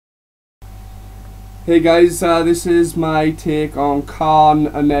Hey guys, this is my take on Khan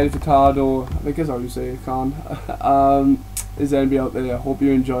and Nelly Furtado. I think that's how you say it, Khan. Is anybody out there? I hope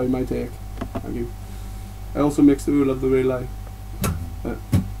you enjoy my take. Thank you. I also mixed the Rule of the Real Life.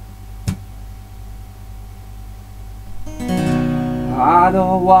 I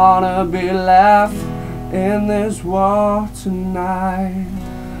don't wanna be left in this war tonight.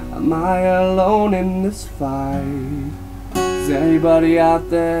 Am I alone in this fight? Is anybody out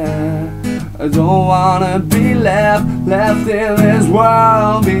there? I don't wanna be left in this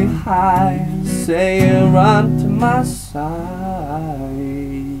world behind. Say you run to my side.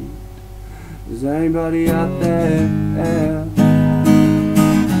 Is anybody out there?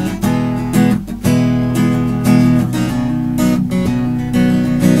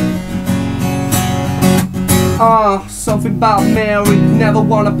 Something about Mary, never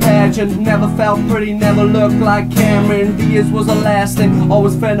won a pageant, never felt pretty, never looked like Cameron Diaz was the last thing,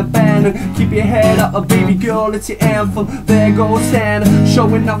 always felt abandoned. Keep your head up, a baby girl, it's your anthem. There goes Hannah,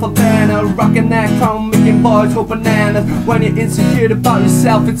 showing off a banner, rocking that crown, making boys go bananas. When you're insecure about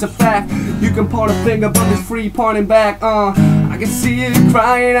yourself, it's a fact. You can point a finger, but it's free pointing back. I can see you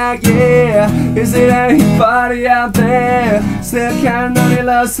crying out, yeah. Is there anybody out there still counting on your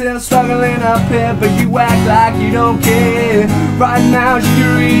love, still struggling up here, but you act like you don't care? Right now she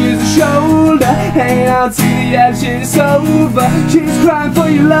reaches a shoulder, hanging out to the edge, she's over. She's crying for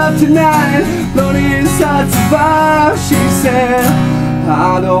your love tonight, lonely inside survive. She said,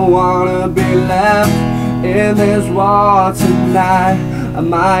 I don't wanna be left in this war tonight.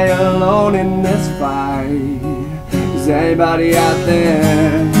 Am I alone in this fight? Is anybody out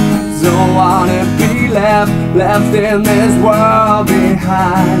there? Don't wanna be left in this world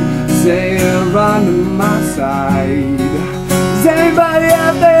behind. Say you run to my side. Is anybody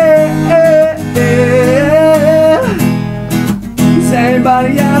out there? Is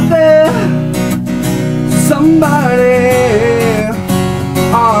anybody out there? Somebody.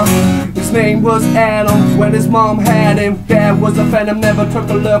 His name was Adam. When his mom had him, dad was a phantom, never took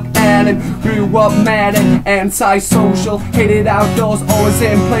a look at him. Grew up mad and antisocial, hated outdoors, always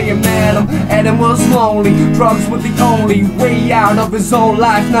in playing madam. Adam was lonely, drugs were the only way out of his own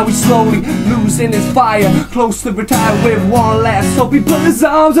life. Now he's slowly losing his fire, close to retire with one last hope. He put his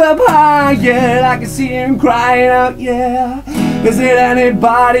arms up high, yeah, I can see him crying out, yeah. Is it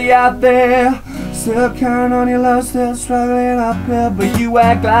anybody out there? Still counting on your love, still struggling up here, but you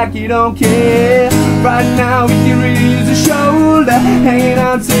act like you don't care. Right now we can really use a shoulder, hanging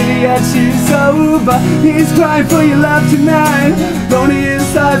on to the edge, she's over. He's crying for your love tonight, lonely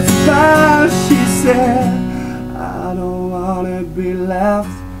inside survive. She said, I don't wanna be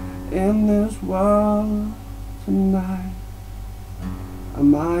left in this world tonight.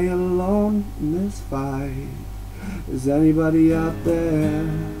 Am I alone in this fight? Is anybody out there?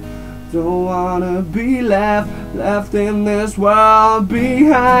 Don't wanna be left in this world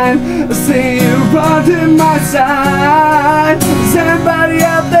behind. I see you run to my side. Is anybody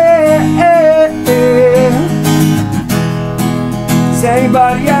out there? Is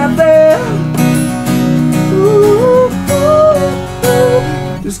anybody out there? Ooh, ooh,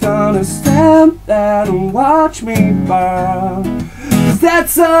 ooh. Just gonna stand there and watch me burn. 'Cause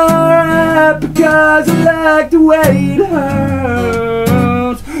that's alright, because I like the way it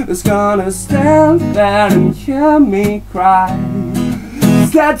hurts. It's gonna stand there and hear me cry.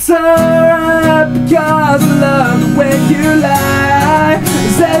 'Cause that's alright, because I love the way you lie.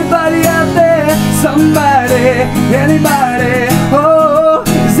 Is anybody out there? Somebody, anybody? Oh,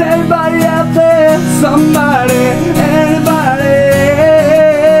 is anybody out there? Somebody, anybody?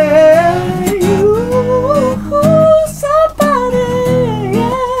 Ooh, somebody,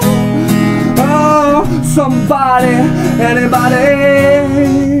 yeah. Oh, somebody, anybody?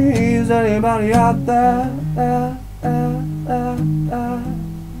 Is anybody out there?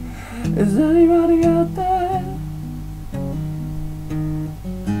 Is anybody out there?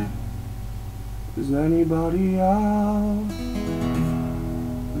 Is anybody out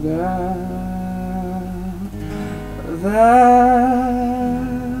there?